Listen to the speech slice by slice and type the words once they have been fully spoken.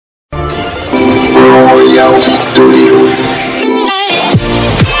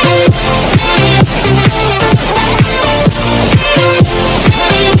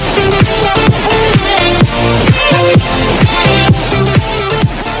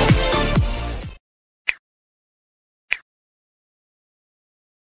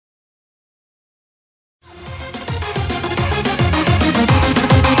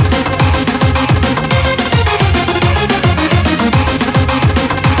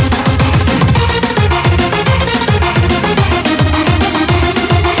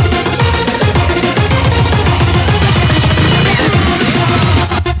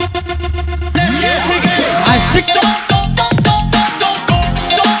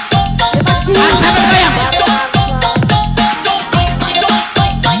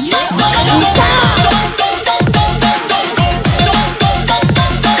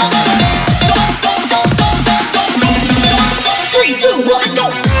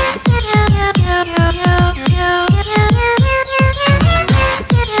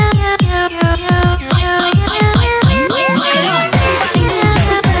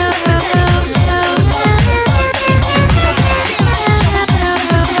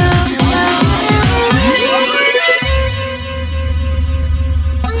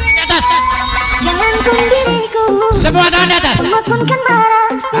Semua tangan di atas.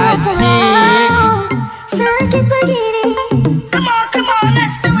 Asik. Sakit begini. Come on,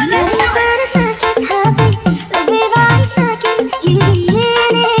 let's do it, let's do it. Sakit hati, lebih baik sakit gigi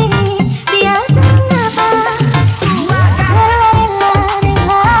ini. Biar kenapa? Rela,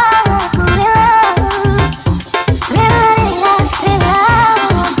 aku rela.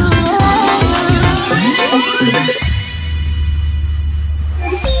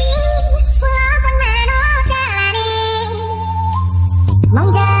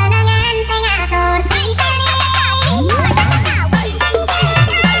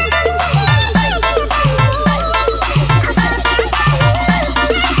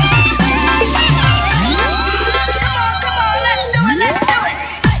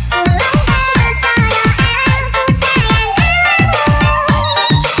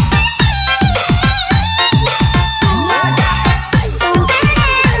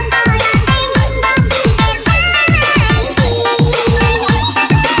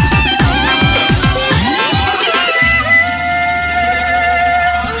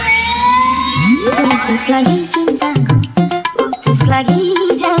 Putus lagi cintaku, putus lagi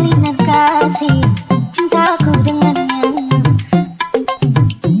jalinan kasih cintaku dengannya.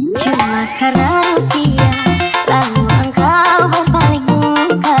 Cuma karena rupiah, lalu engkau berpaling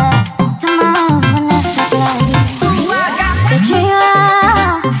muka, tak mau menatap lagi.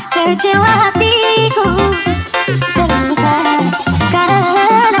 Kecewa hatiku, terluka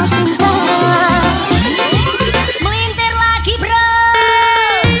karena cinta. Melintir lagi bro.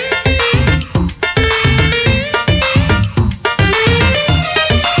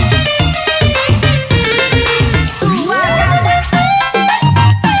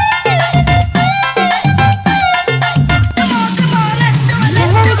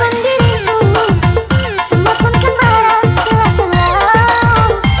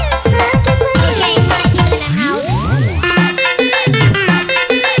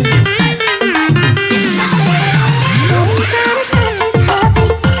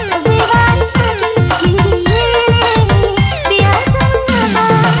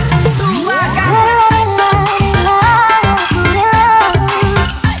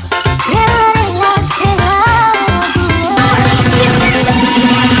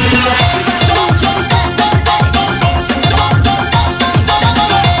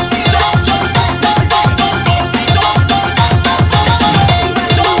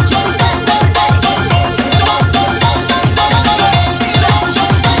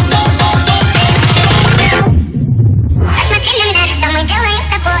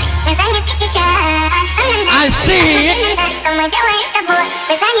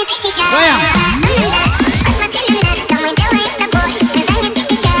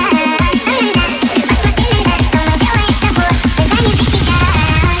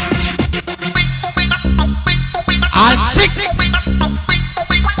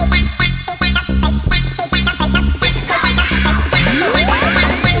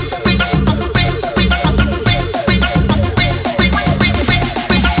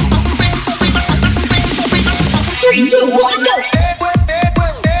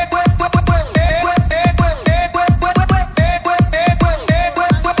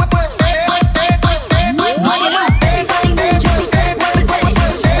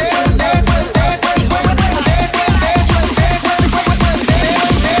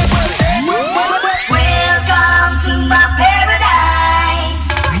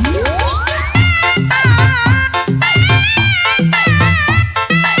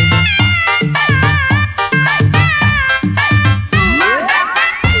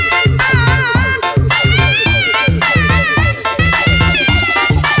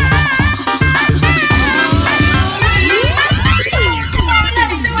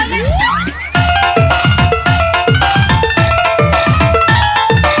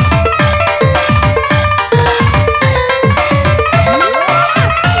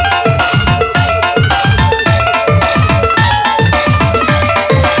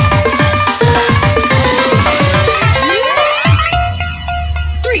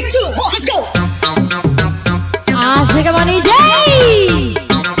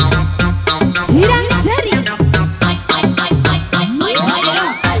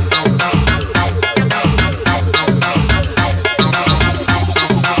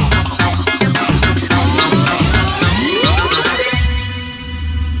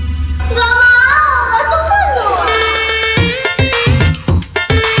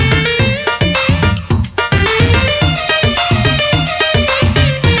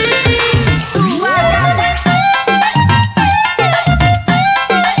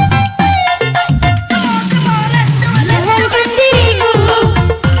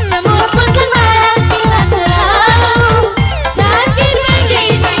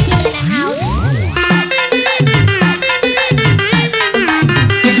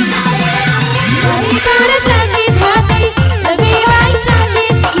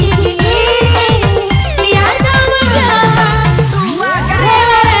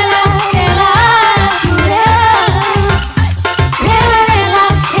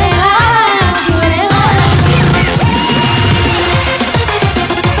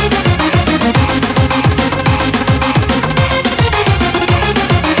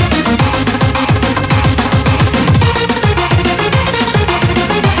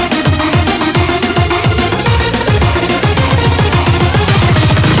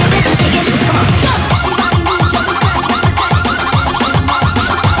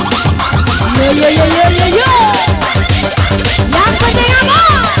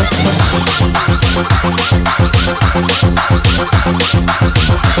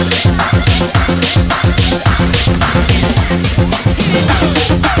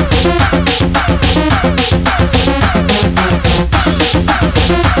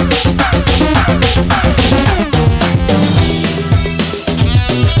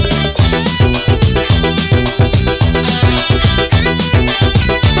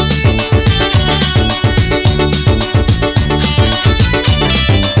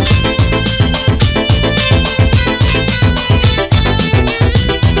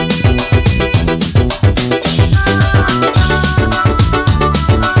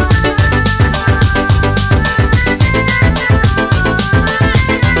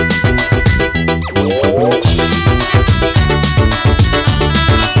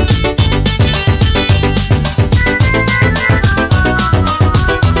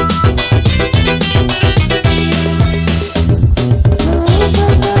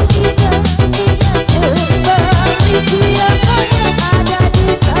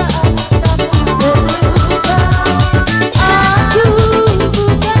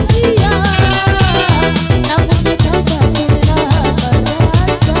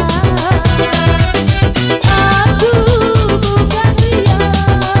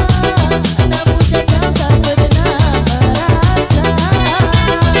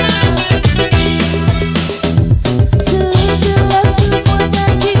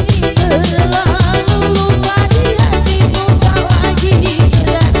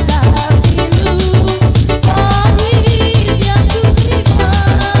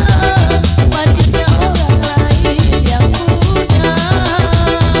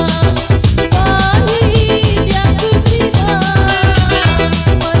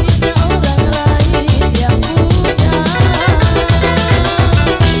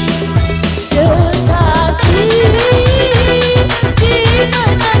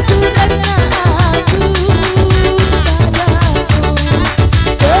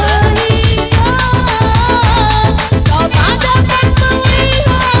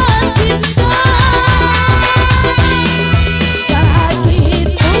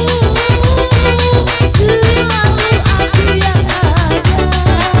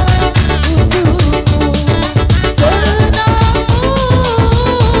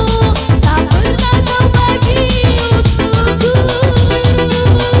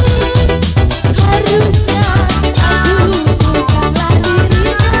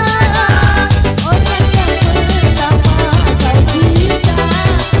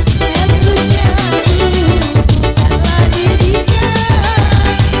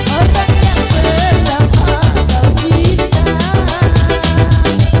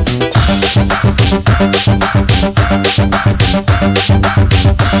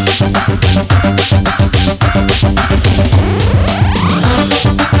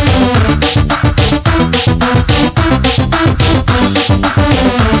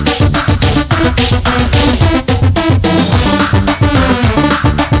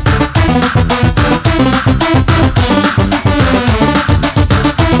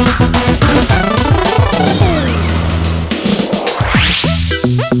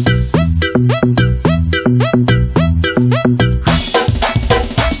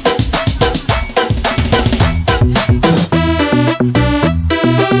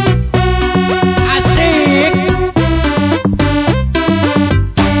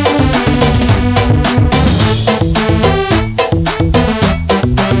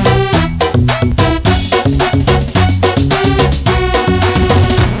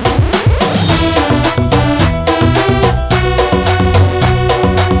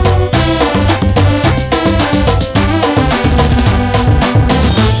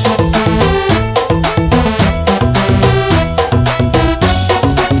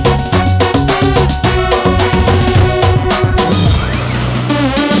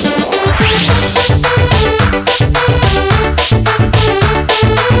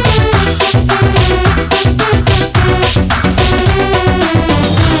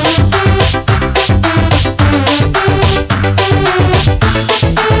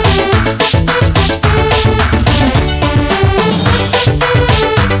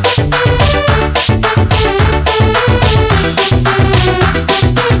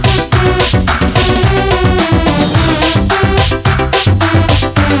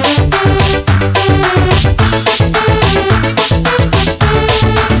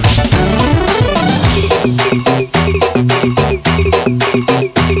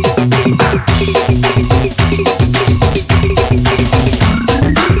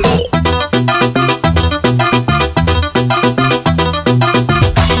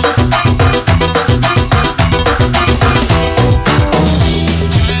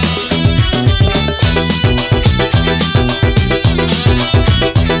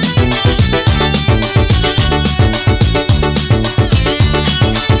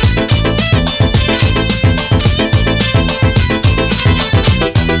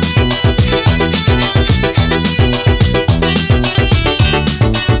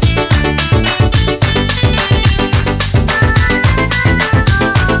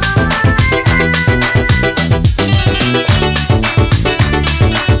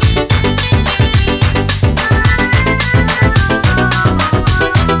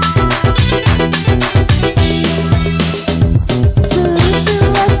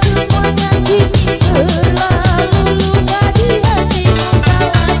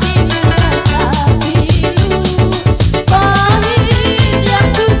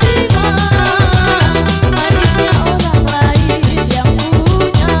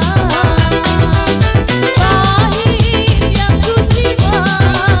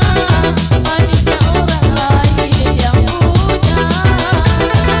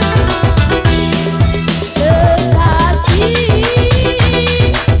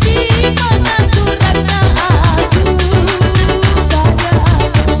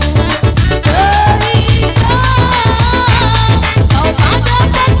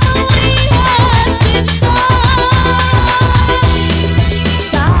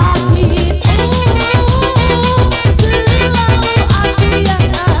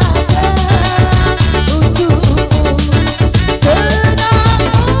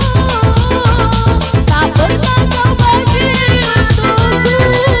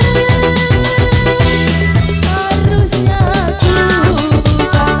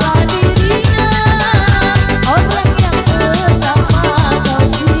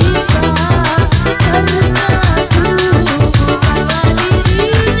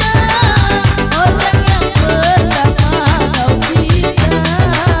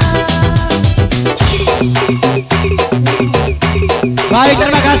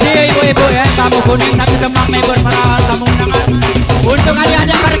 kamu kuning tapi kembang mebor para tamu undangan. Untuk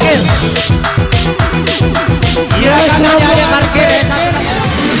adik-adik parkir. Ya, adik-adik parkir.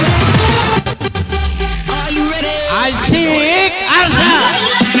 Asik Arsa.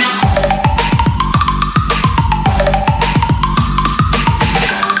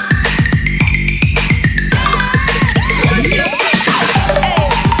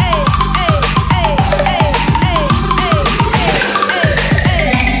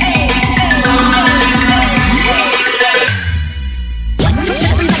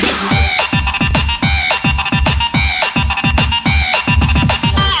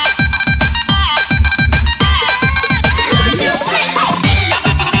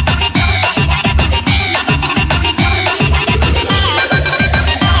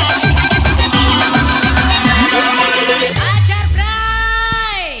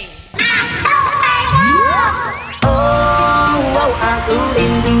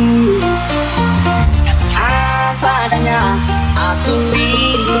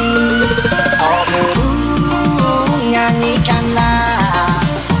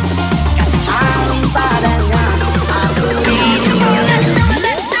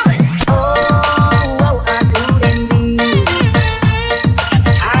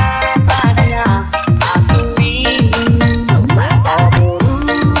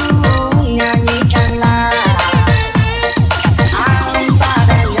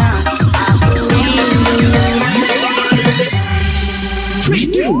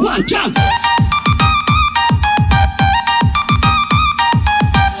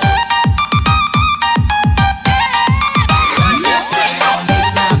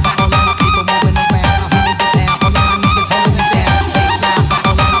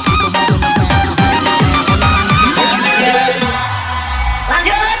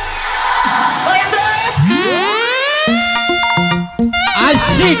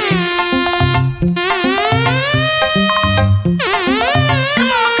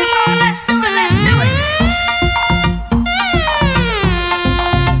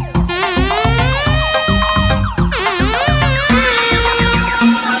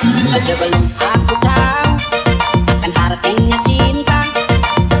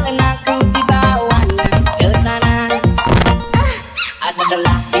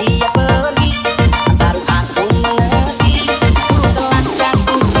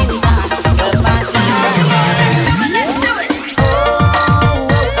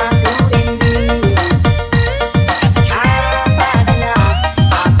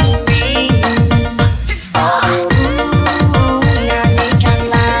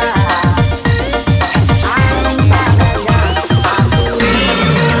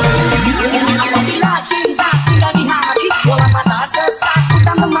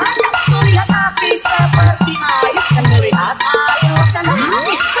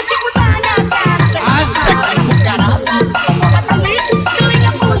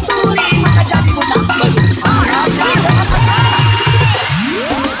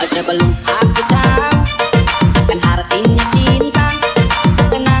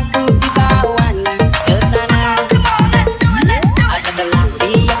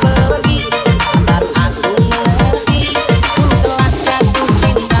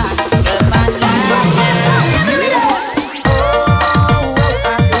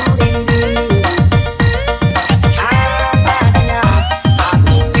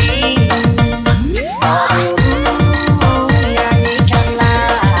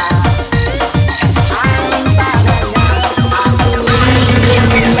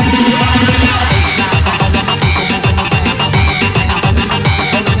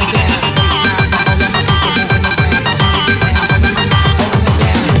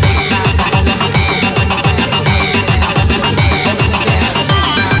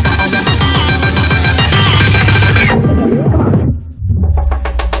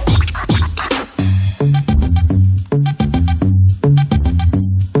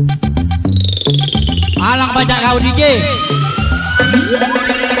 kau DJ.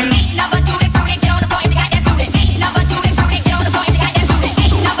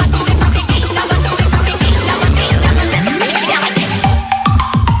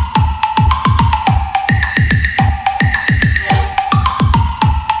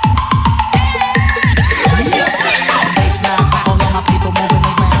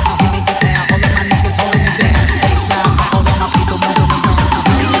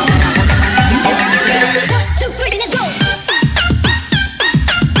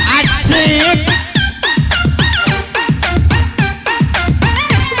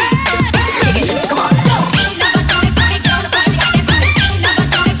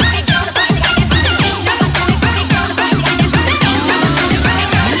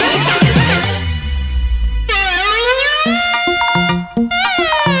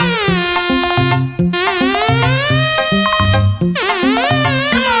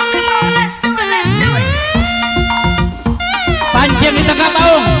 di tengah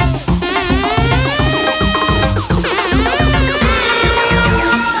paung.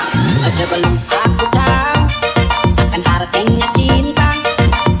 Sebelum aku tahu akan artinya cinta,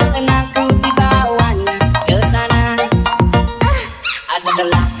 karena aku dibawanya ke sana.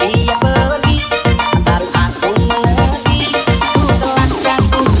 Setelah dia pergi, baru aku mengerti, ku telah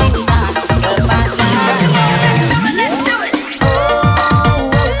jatuh cinta kepadanya. Let's do it. Oh,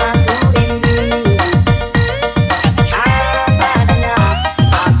 aku rindu padanya,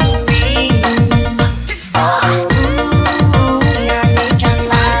 aku rindu. Oh,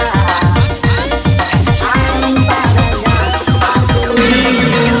 nyanyikanlah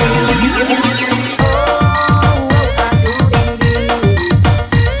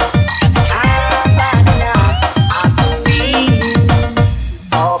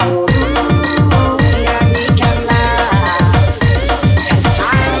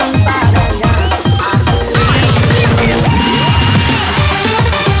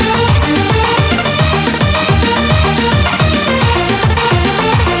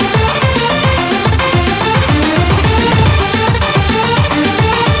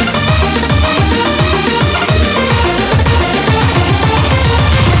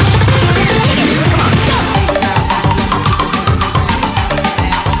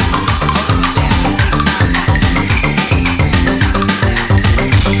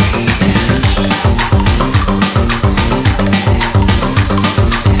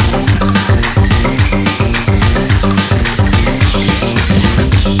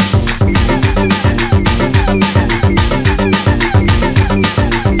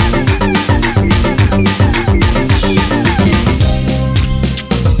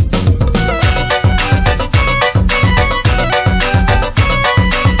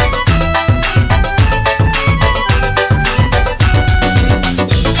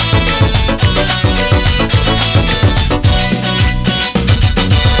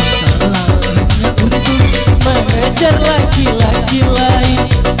laki-laki lain.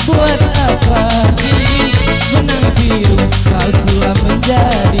 Buat apa sih benang biru kau sulap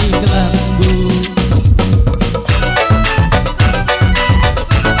menjadi kelambu?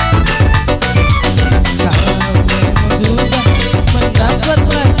 Kalau memang sudah mendapat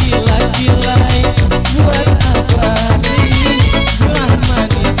laki-laki lain, buat apa sih gelah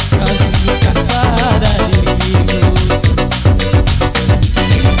manis kau tunjukkan pada diriku?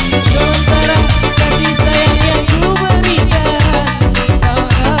 Sementara kasih sayang yang ku berikan, kau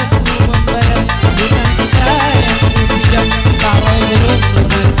aku membayar dengan kita yang ku pinjam. Kalau belum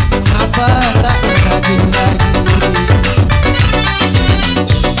lunas, mengapa tak berhadir lagi?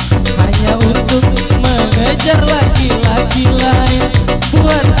 Hanya untuk mengejar laki-laki lain.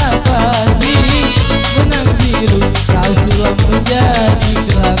 Buat apa sih benang biru kau sulap menjadi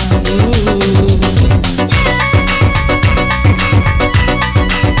kelambu?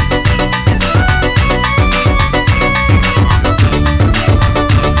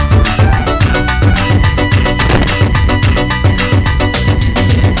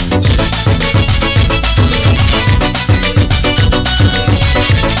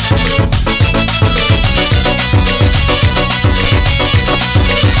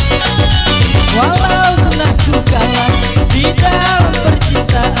 Walaupun aku kalah di dalam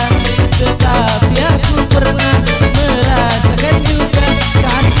percintaan, tetapi aku pernah merasakan juga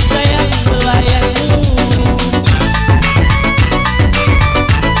kasih sayang melayani.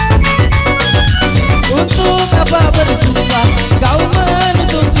 Untuk apa bersumpah kau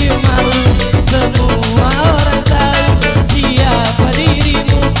menutupi malu? Semua orang tahu siapa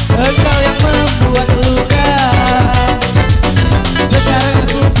dirimu, engkau yang membuat luka. Sekarang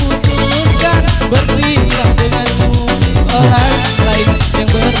aku putuskan berpisah denganmu. Orang lain yang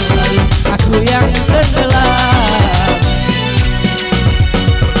berlalu, aku yang tenggelam.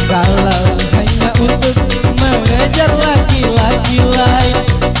 Kalau hanya untuk mengejar laki-laki lain,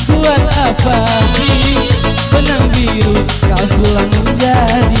 buat apa sih benang biru kau sulap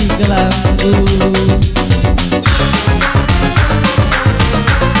menjadi kelambu?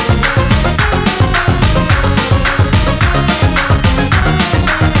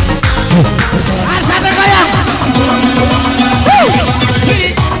 Arsa bergoyang.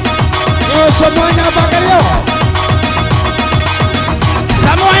 Semuanya berkarya.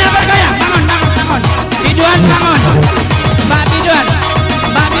 Semuanya bergoyang. Bangun, bangun, bangun. Biduan bangun. Mbak Biduan.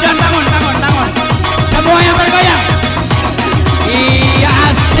 Mbak Biduan bangun, bangun, bangun. Semuanya bergoyang. Iya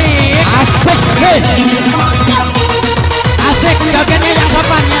asik. Asik, guys. Asik jogetnya yang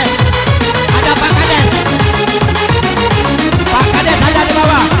sopan ya. Ada Pak Kades. Pak Kades ada di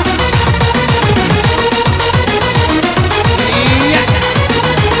bawah. Iya.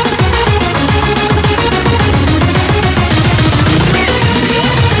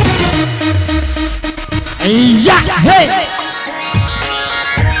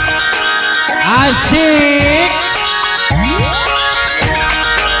 Asik.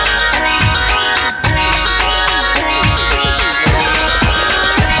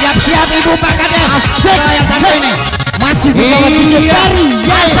 Siap-siap ibu Pak Kades. Asik. Yang satu ini Masih bersama Terbaru.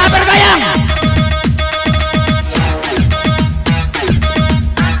 Arsa bergoyang.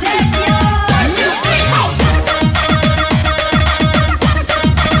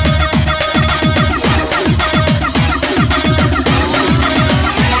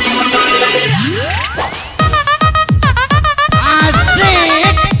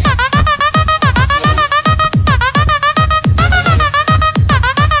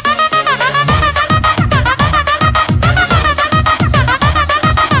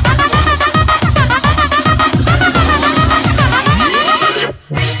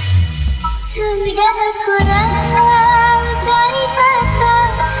 Sudah kurang dari kata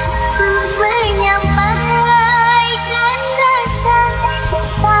ku menyampaikan rasa,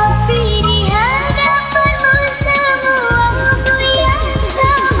 tapi di hadapanmu semua yang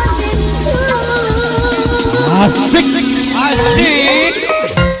tak menentu. Asik. Asik.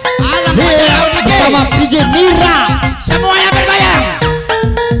 Alam Bersama DJ Mira. semuanya bergoyang.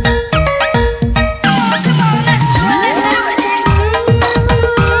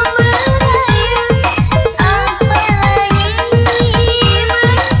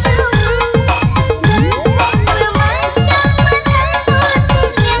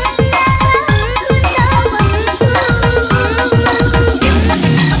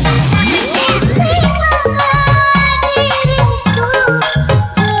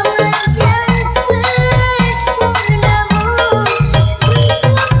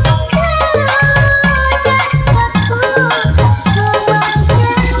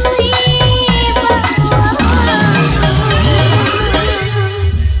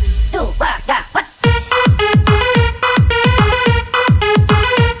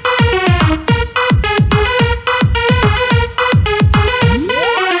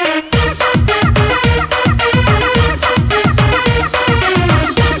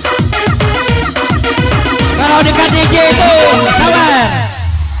 Kalau dekat DJ itu sabar.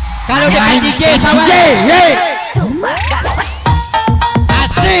 Kalau dekat DJ sabar.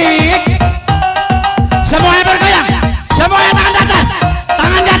 Asik. Semuanya bergoyang. Semuanya tangan di atas.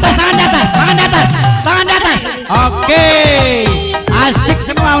 Tangan di atas, tangan di atas, tangan di atas, tangan di atas. Oke. Asik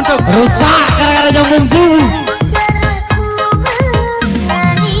semua untuk Rusak gara-gara jam bungsu.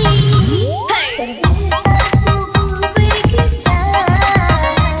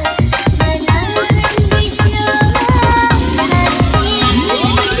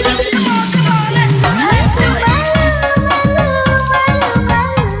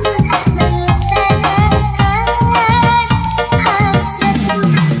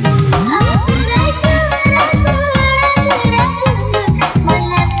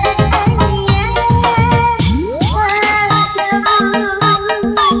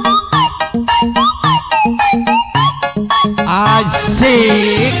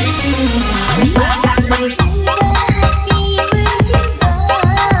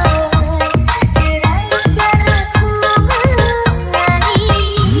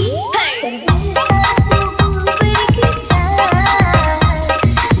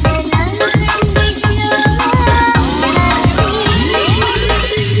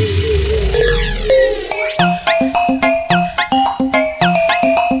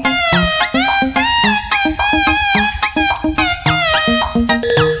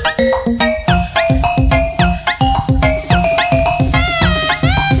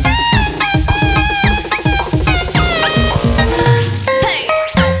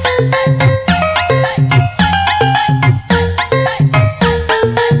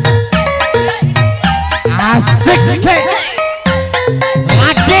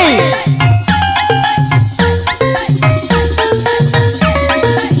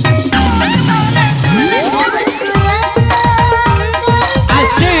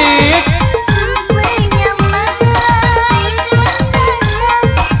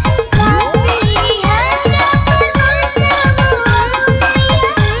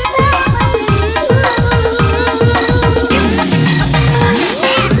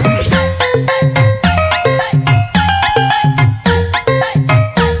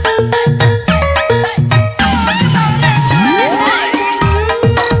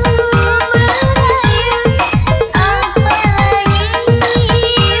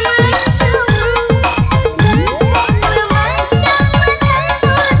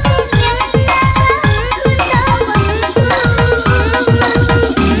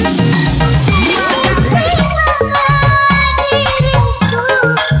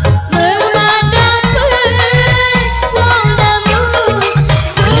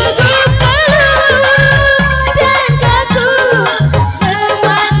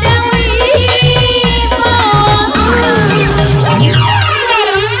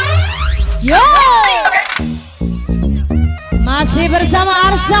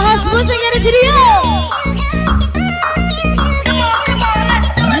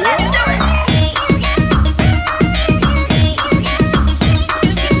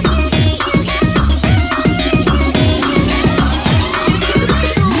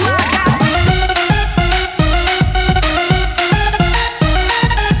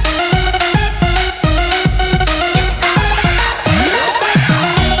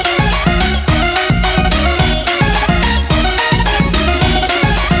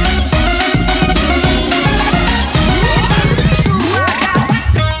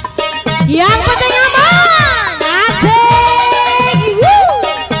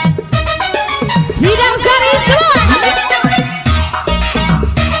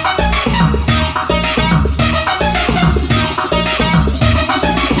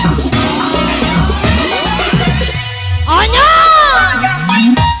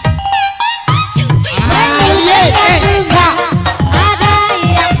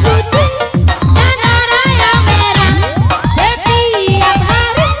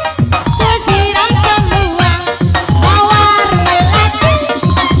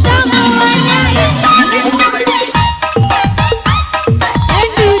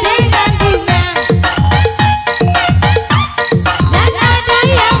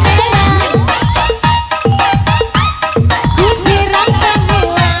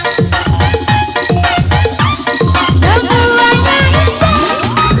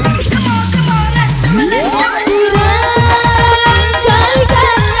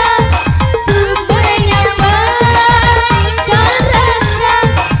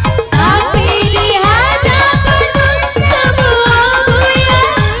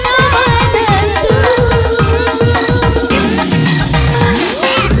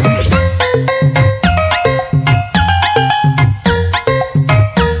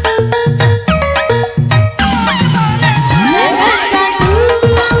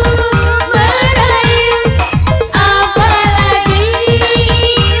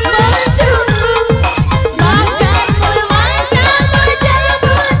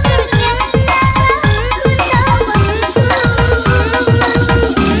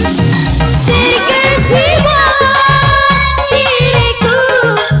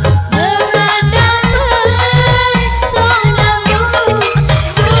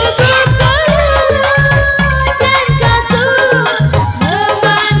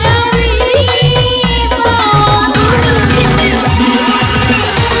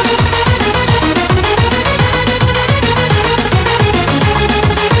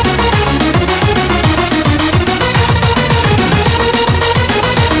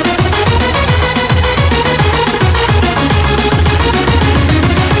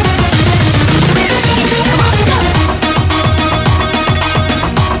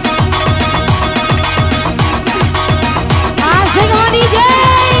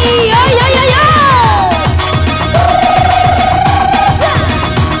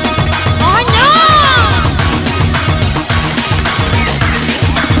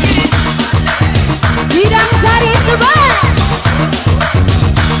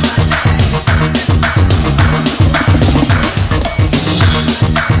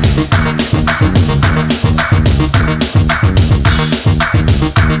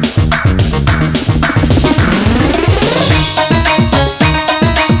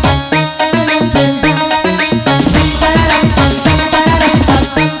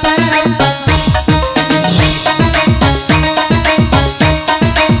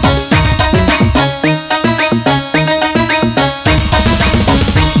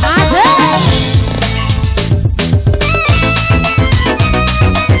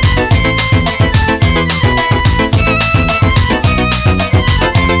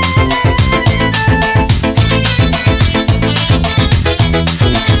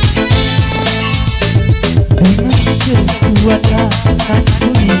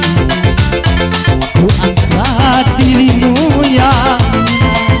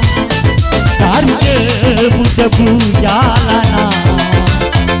 debu jalanan,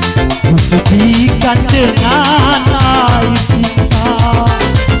 ku sucikan dengan air cinta,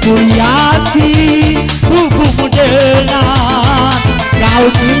 ku hiasi tubuhmu dengan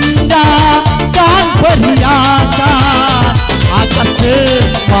gaun indah dan perhiasan, agar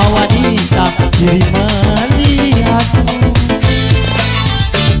semua wanita diri melihatmu.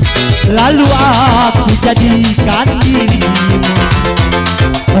 Lalu aku jadikan dirimu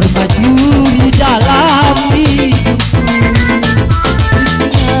permaisuri dalam hidupku.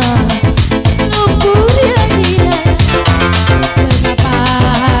 Lumpur yang hilang, mengapa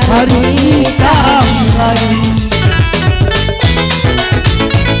Harus hitam lagi.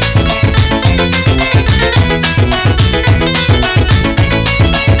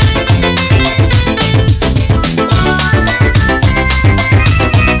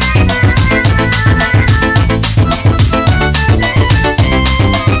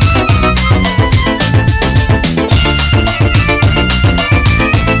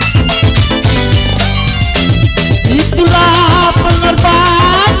 Itulah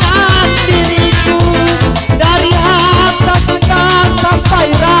pengorbanan diriku, dari harta kita sampai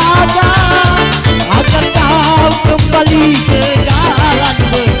raga, agar kau kembali ke jalan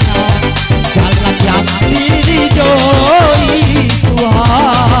benar, jalan yang diridhoi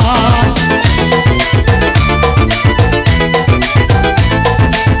Tuhan.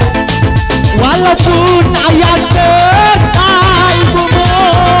 Walaupun ayah serta ibumu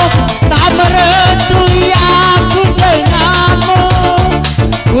tak merestui aku denganmu,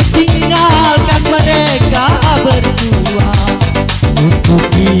 ku tinggalkan mereka berdua untuk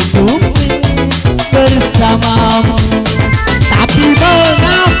hidup bersamamu. Tapi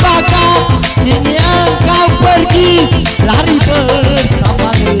mengapakah kini engkau pergi, lari bersama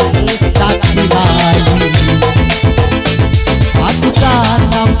lelaki lain? Aku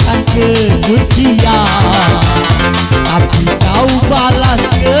tanamkan kesucian, tapi kau balas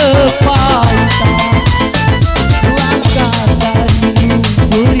kepahitan. Kuangkat dari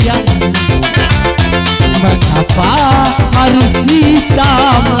lumpur yang mengapa harus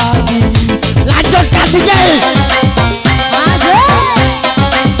hitam lagi? Lanjut kasih guys.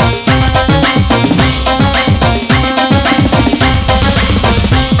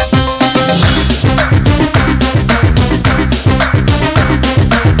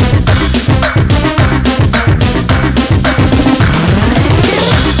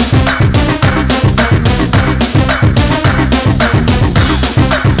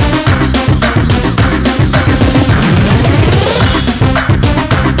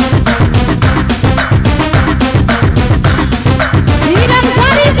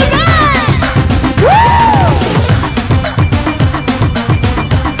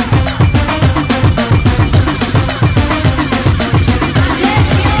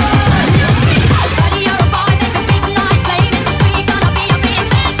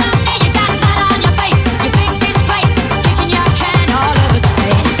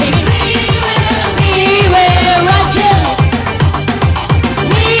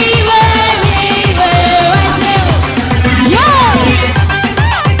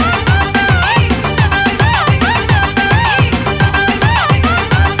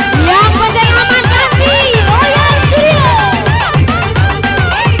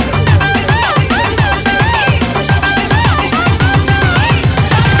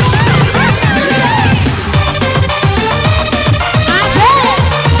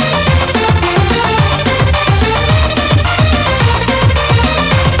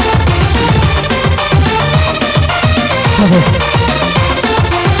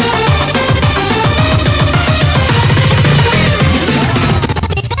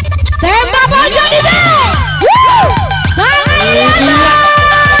 tembak pojok di bawah. Tangan di atas.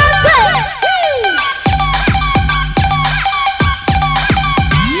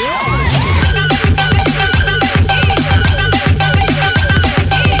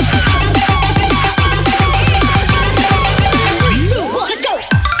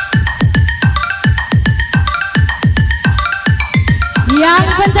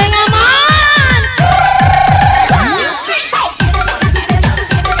 Yang penting aman.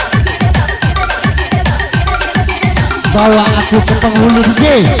 Bawa aku ke penghulu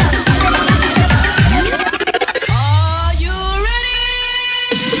DJ.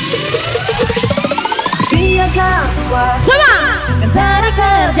 Biarkan semua yang sedang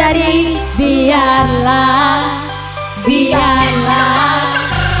terjadi. Biarlah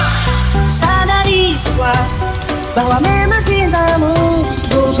Sadari semua bahwa memang cintamu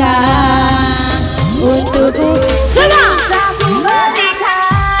bukan untukku. Semua aku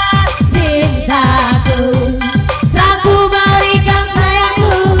berikan cintaku, tak ku berikan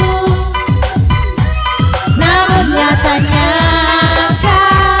sayangku.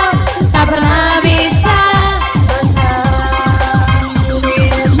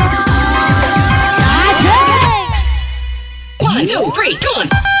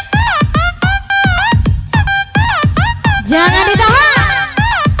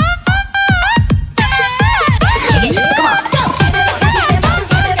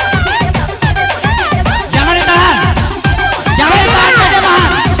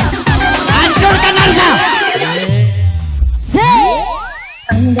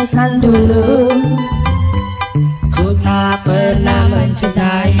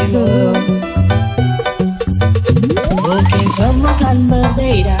 dirimu. Mungkin semua kan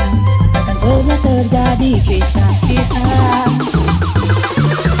berbeda, takkan pernah terjadi kisah kita.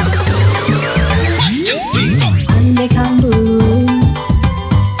 Andaikan dulu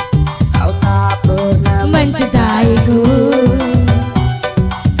kau tak pernah mencintaiku,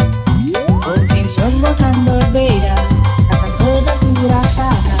 mungkin semua kan berbeda, takkan pernah ku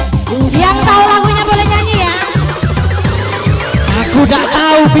rasakan. Yang tahu lagunya boleh nyanyi ya. Aku tak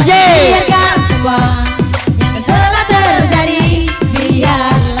tahu piye. Biarkan semua yang telah terjadi,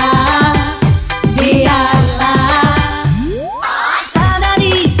 biarlah, biarlah.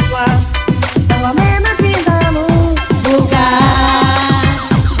 Sadari semua bahwa memang cintamu Bukan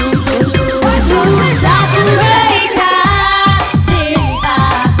untukku, tak ku berikan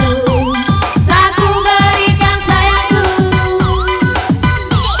cintaku, tak ku berikan sayangku.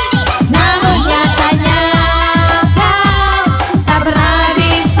 Namun nyatanya kau tak pernah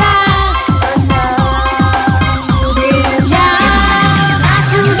bisa. Yang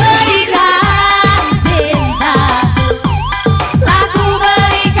aku berikan cintaku, tak ku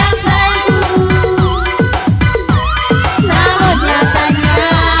berikan sayangku. Namun nyatanya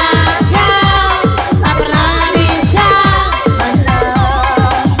kau tak pernah bisa.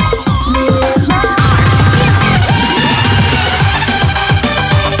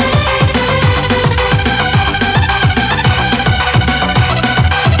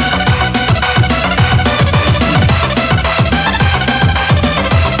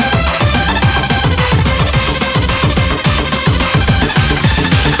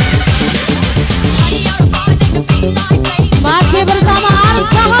 Masih bersama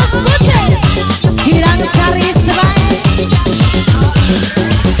Arsa Subcribe, Girang Saris Depan.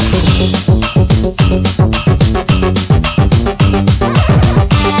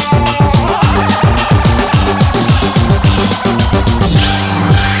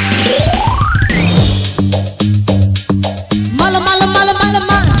 Malam, malam, malam, malam,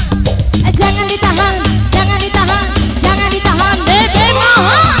 malam. Jangan ditahan, jangan ditahan, jangan ditahan, bebe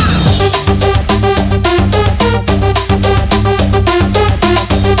mohon.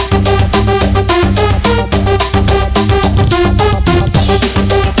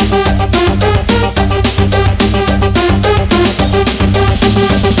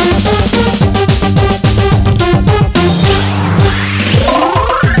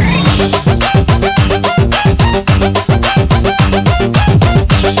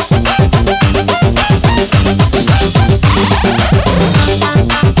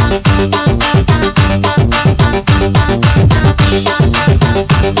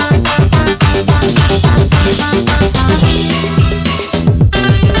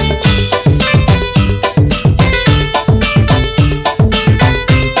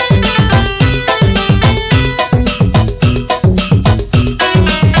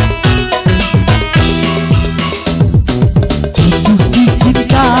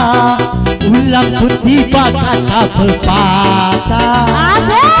 Ulang putih kata pepatah.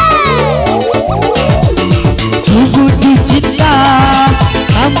 Tunggu di cinta,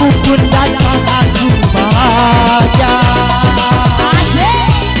 kamu pun datang aku bahagia.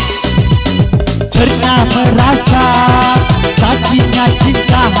 Pernah merasa sakitnya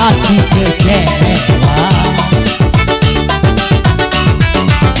cinta, hati kecewa.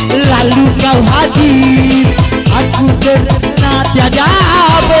 Lalu kau hadir, aku terkena tiada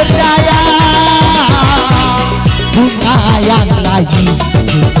berdaya. Bunga yang lagi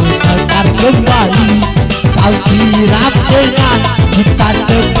mekar kembali, kau siram dengan cinta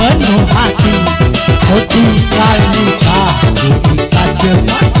sepenuh hati. Kau tinggal luka, ikat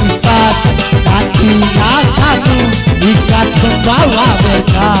cepat-cepat, nantinya kamu ikat membawa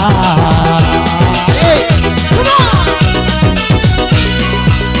berkah.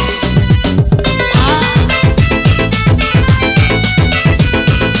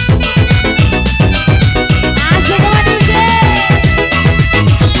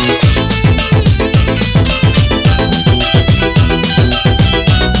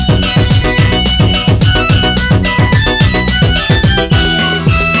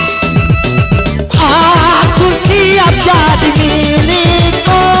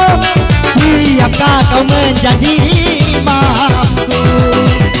 Siapkah kau menjadi imamku?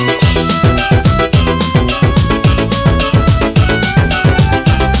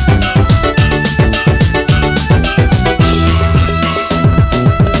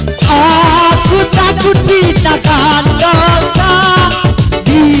 Aku takut kita akan dosa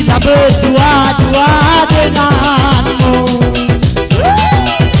bila berdua-dua denganmu.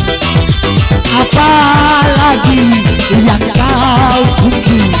 Apalagi yang kau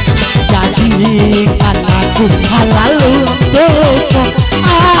tunggu, jadikan aku halal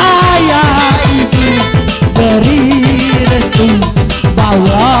untukmu.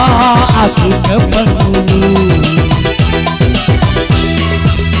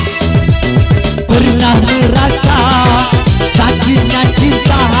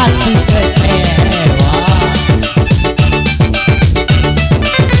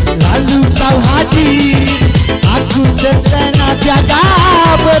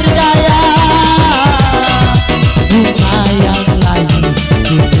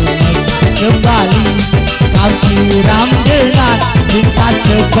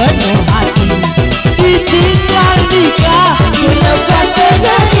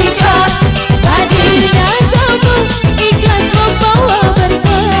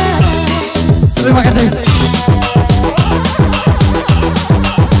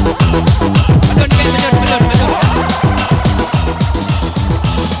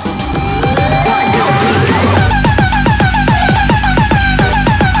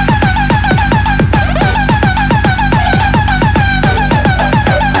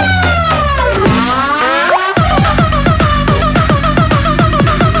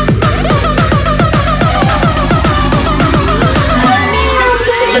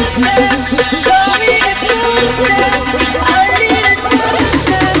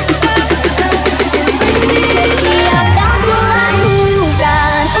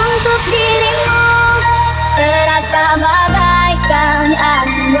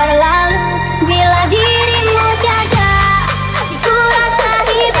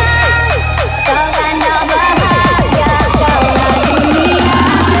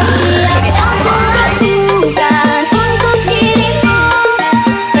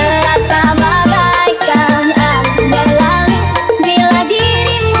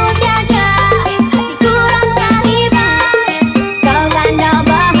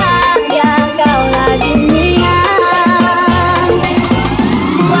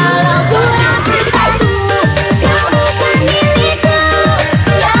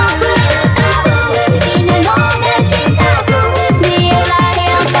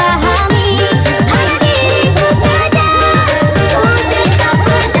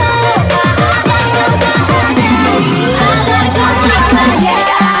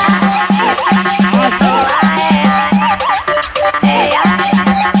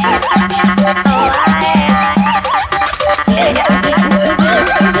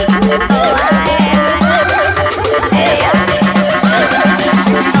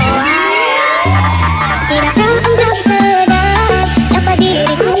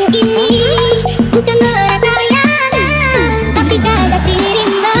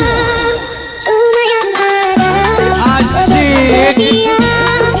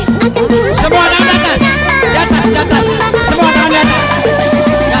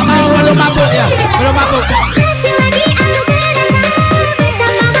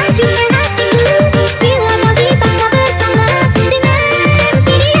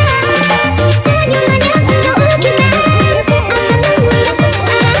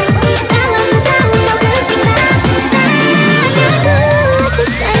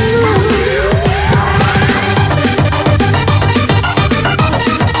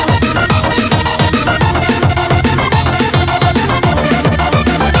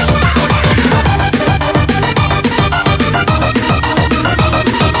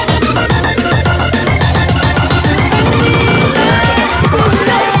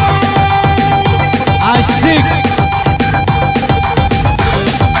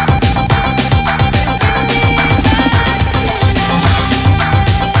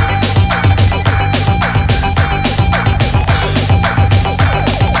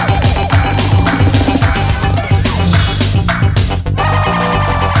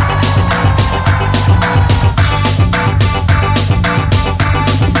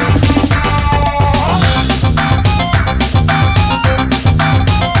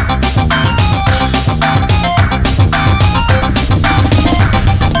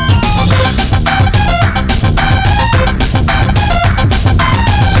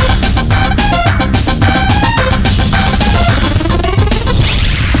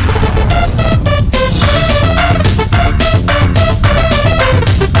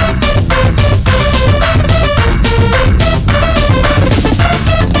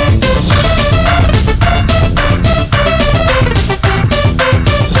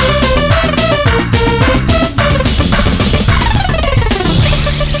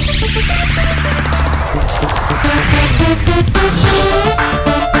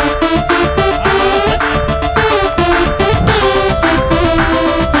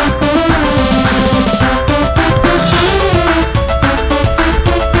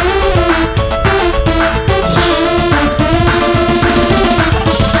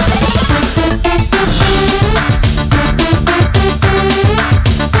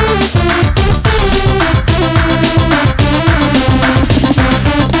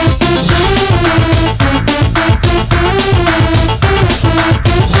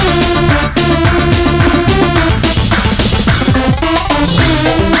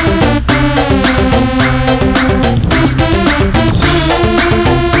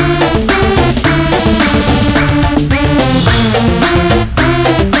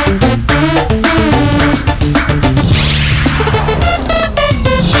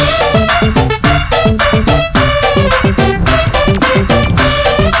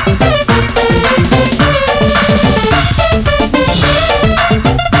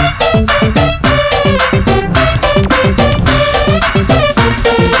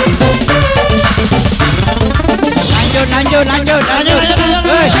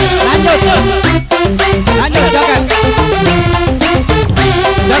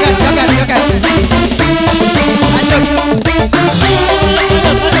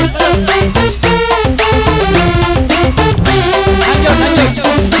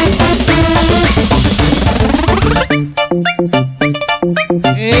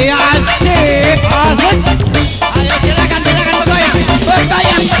 Iya asik. Asik. Ayo silakan bergoyang.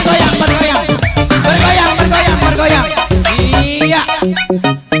 Bergoyang. Iya.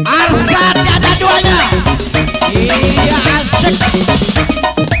 Arsa tiada duanya. Iya asik.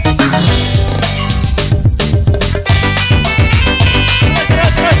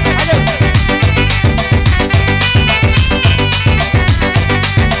 Terus.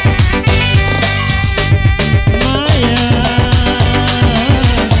 Ayo.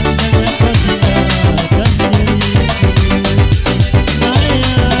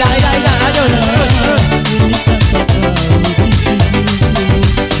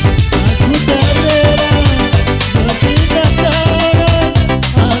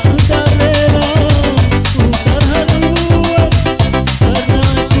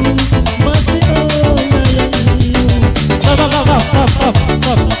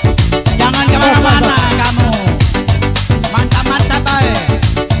 Jangan kemana-mana kamu. Mantap bae.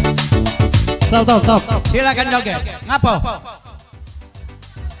 Stop. Silakan joget. Ngapo?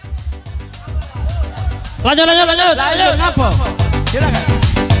 Lanjut. Ngapo? Silakan.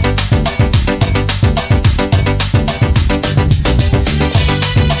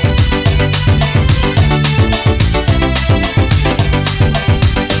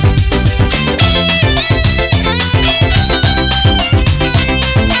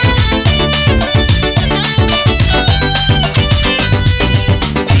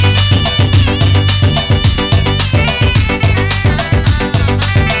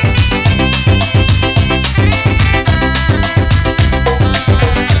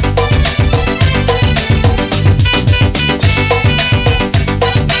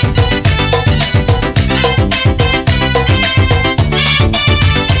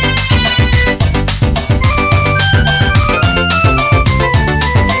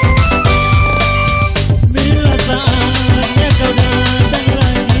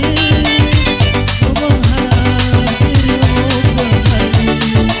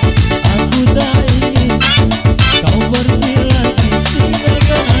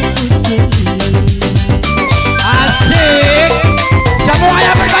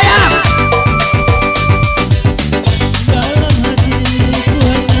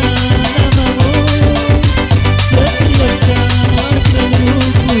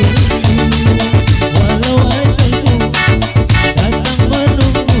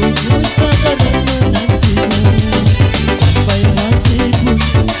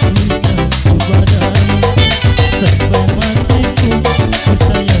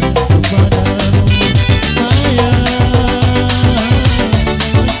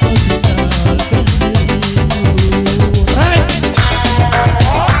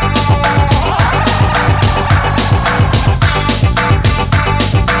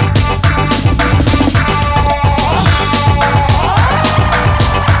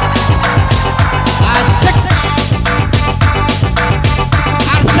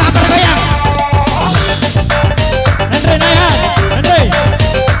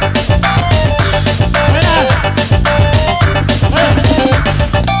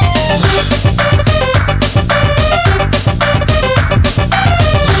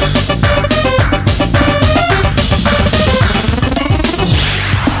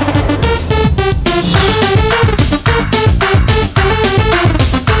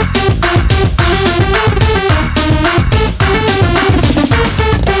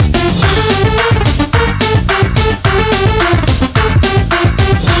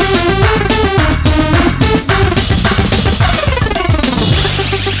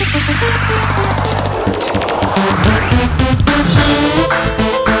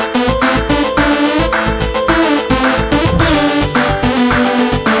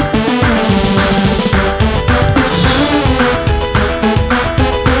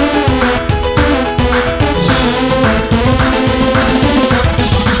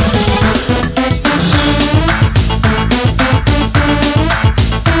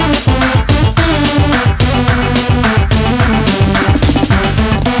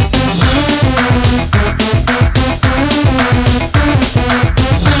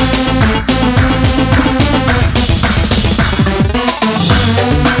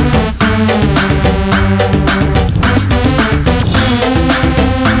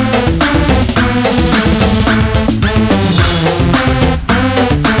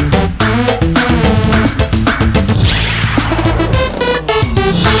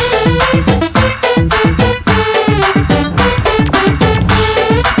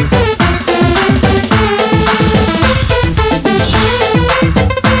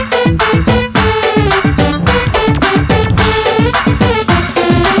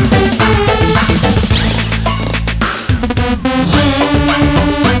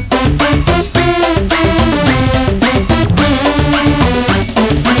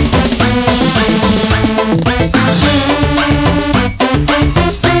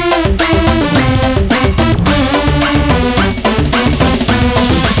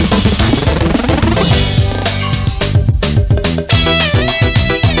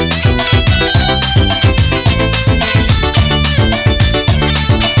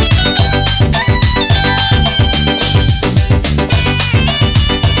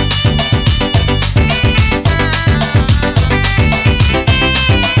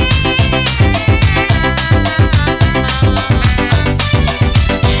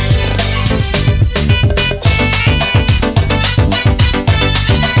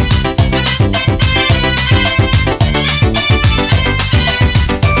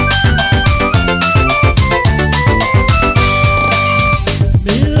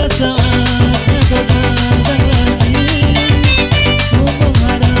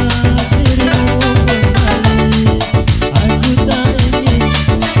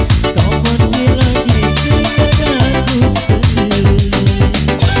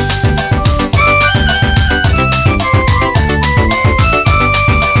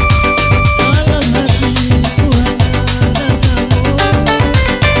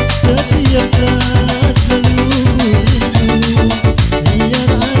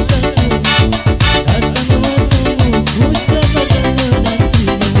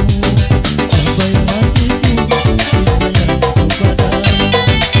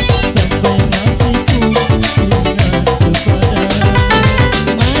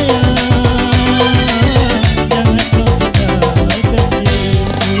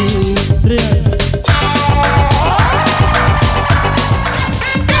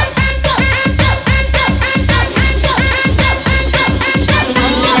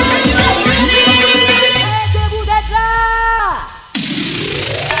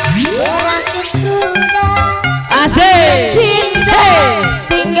 Asik. Cinta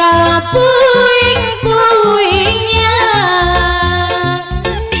tinggal puing-puingnya,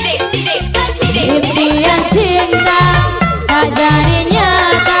 impian cinta tak jadi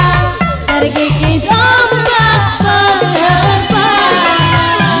nyata, terkikis ombak menerpa.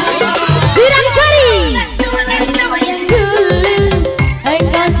 Sidang Sari. Dulu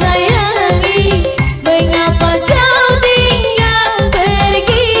engkau sayangi, mengapa kau tinggal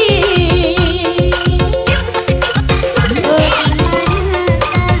pergi?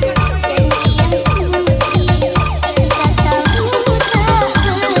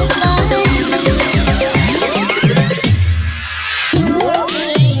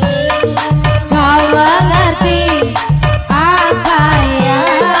 Kau mengerti apa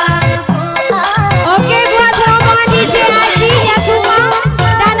yang Oke, buat serombongan DJ Haji ya semua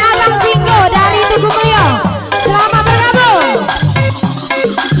dan Abang Singgo dari Dukung Mulyo, selamat bergabung.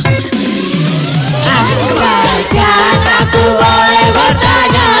 Andaikan aku boleh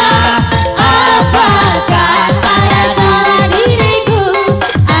bertanya, apakah saya salah diriku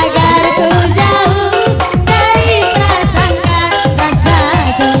agar ku jauh dari prasangka rasa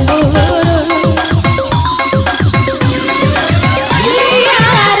cemburu.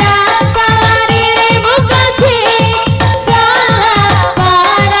 Tiada salah dirimu kasih, salah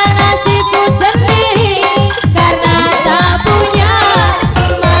pada nasibku sendiri, karena tak punya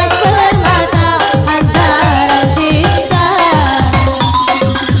emas permata antara cinta.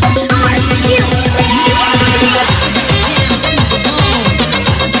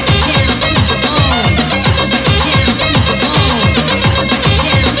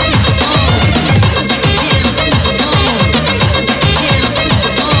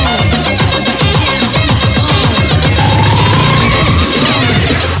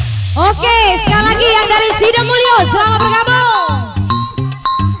 Oke, sekali lagi yang dari Sidang Mulyo, selamat bergabung.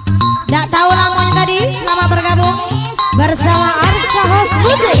 Nggak tahu namanya tadi, selamat bergabung bersama Arsa Host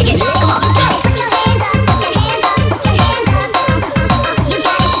Musik.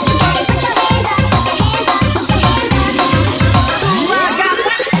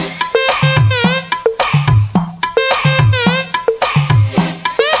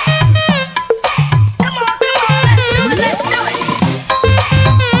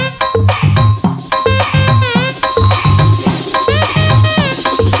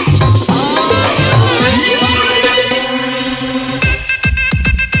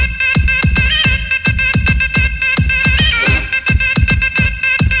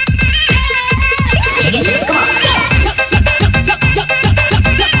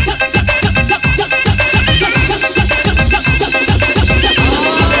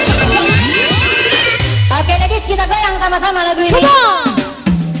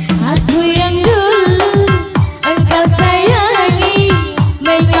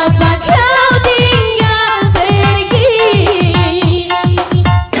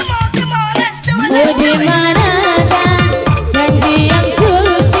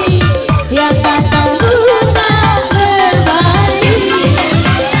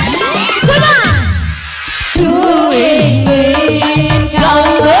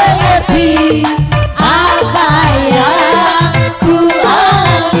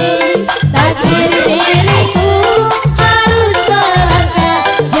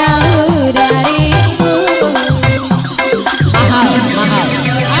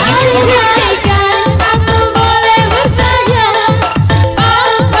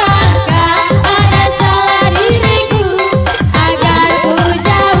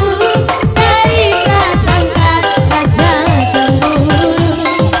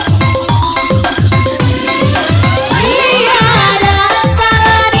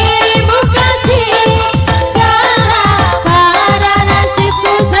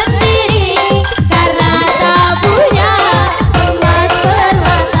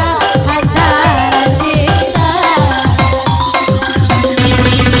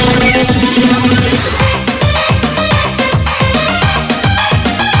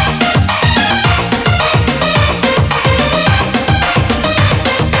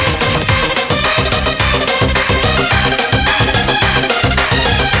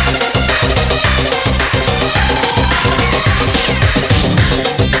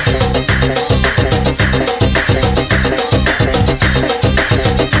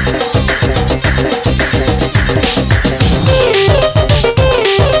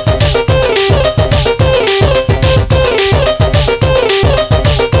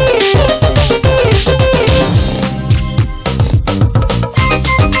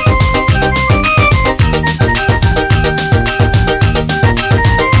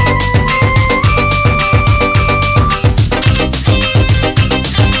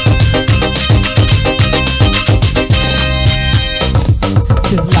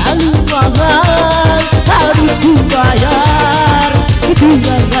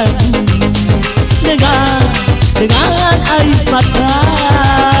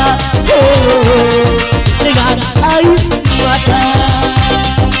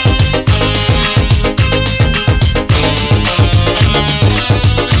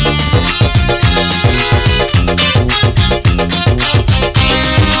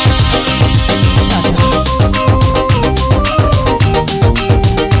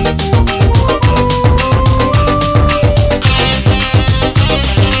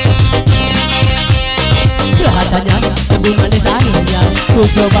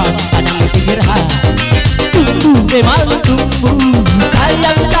 coba tanam di pinggir hati. Tumbuh memang tumbuh,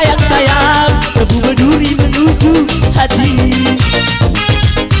 sayang sayang sayang, debu berduri menusuk hati.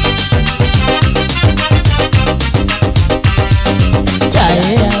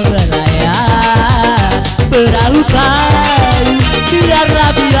 Saya berlayar perahu kayu, biarlah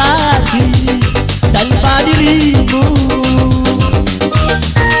biarti tanpa dirimu.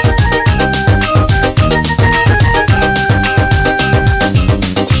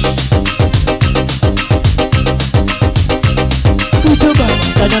 Ku coba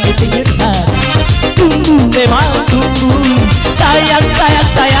tanam di pinggir hati. Tumbuh memang tumbuh, sayang sayang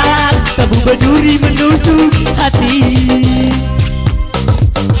sayang, tebu berduri menusuk hati.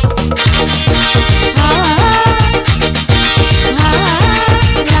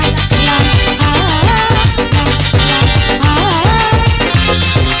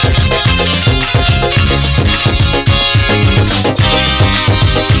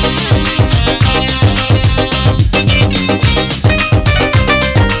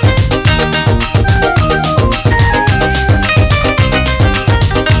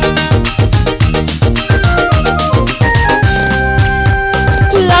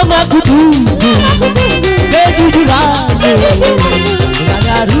 Aku tunggu kejujuranmu, dengan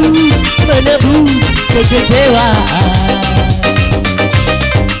harus menebus kekecewaan.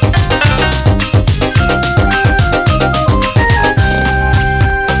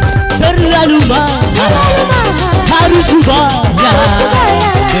 Terlalu mahal, harus ku bayar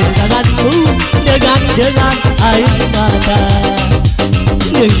denganmu, dengan air mata,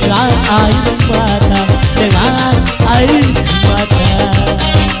 dengan air mata, dengan air mata.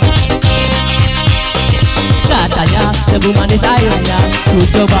 Katanya tebu manis airnya, ku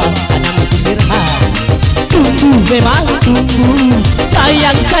coba tanam di pinggir hati. Tumbuh memang tumbuh,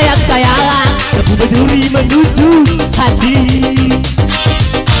 sayang sayang sayang, tebu berduri menusuk hati.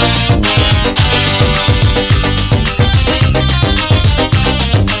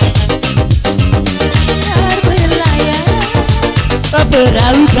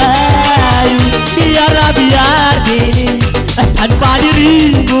 Perahu kayu, biarlah biar kini tanpa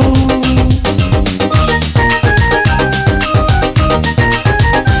dirimu.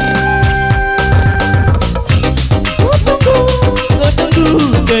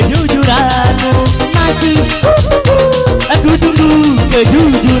 Kejujuranmu masih aku tunggu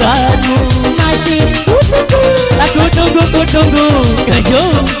kejujuranmu masih aku tunggu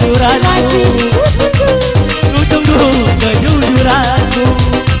kejujuranmu masih aku tunggu kejujuranmu.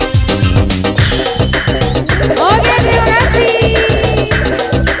 Oke, terima kasih.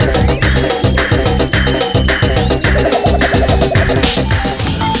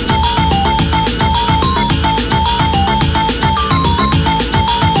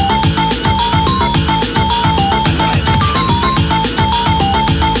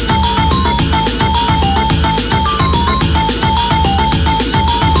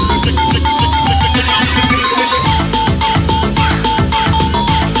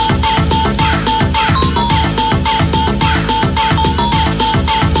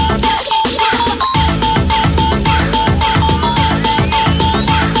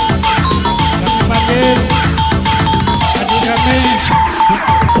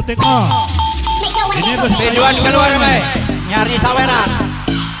 Tujuan keluar baik, nyari saweran.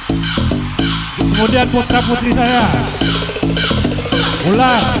 Kemudian putra putri saya,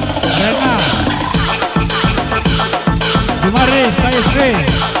 Ular, Rena, Jumari, saya istri.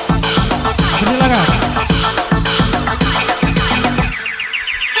 Silakan.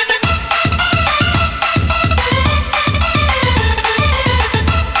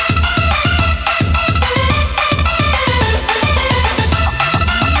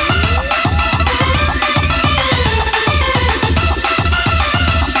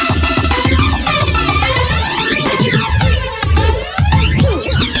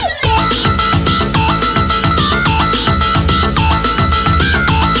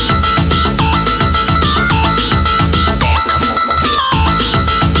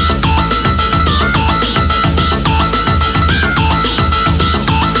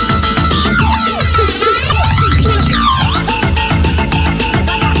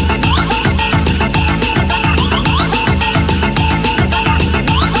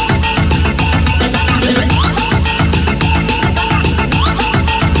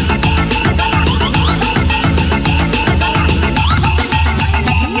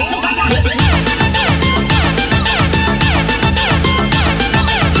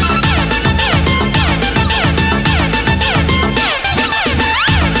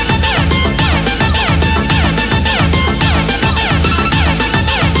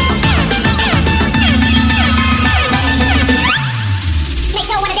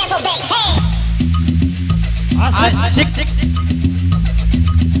 Asik.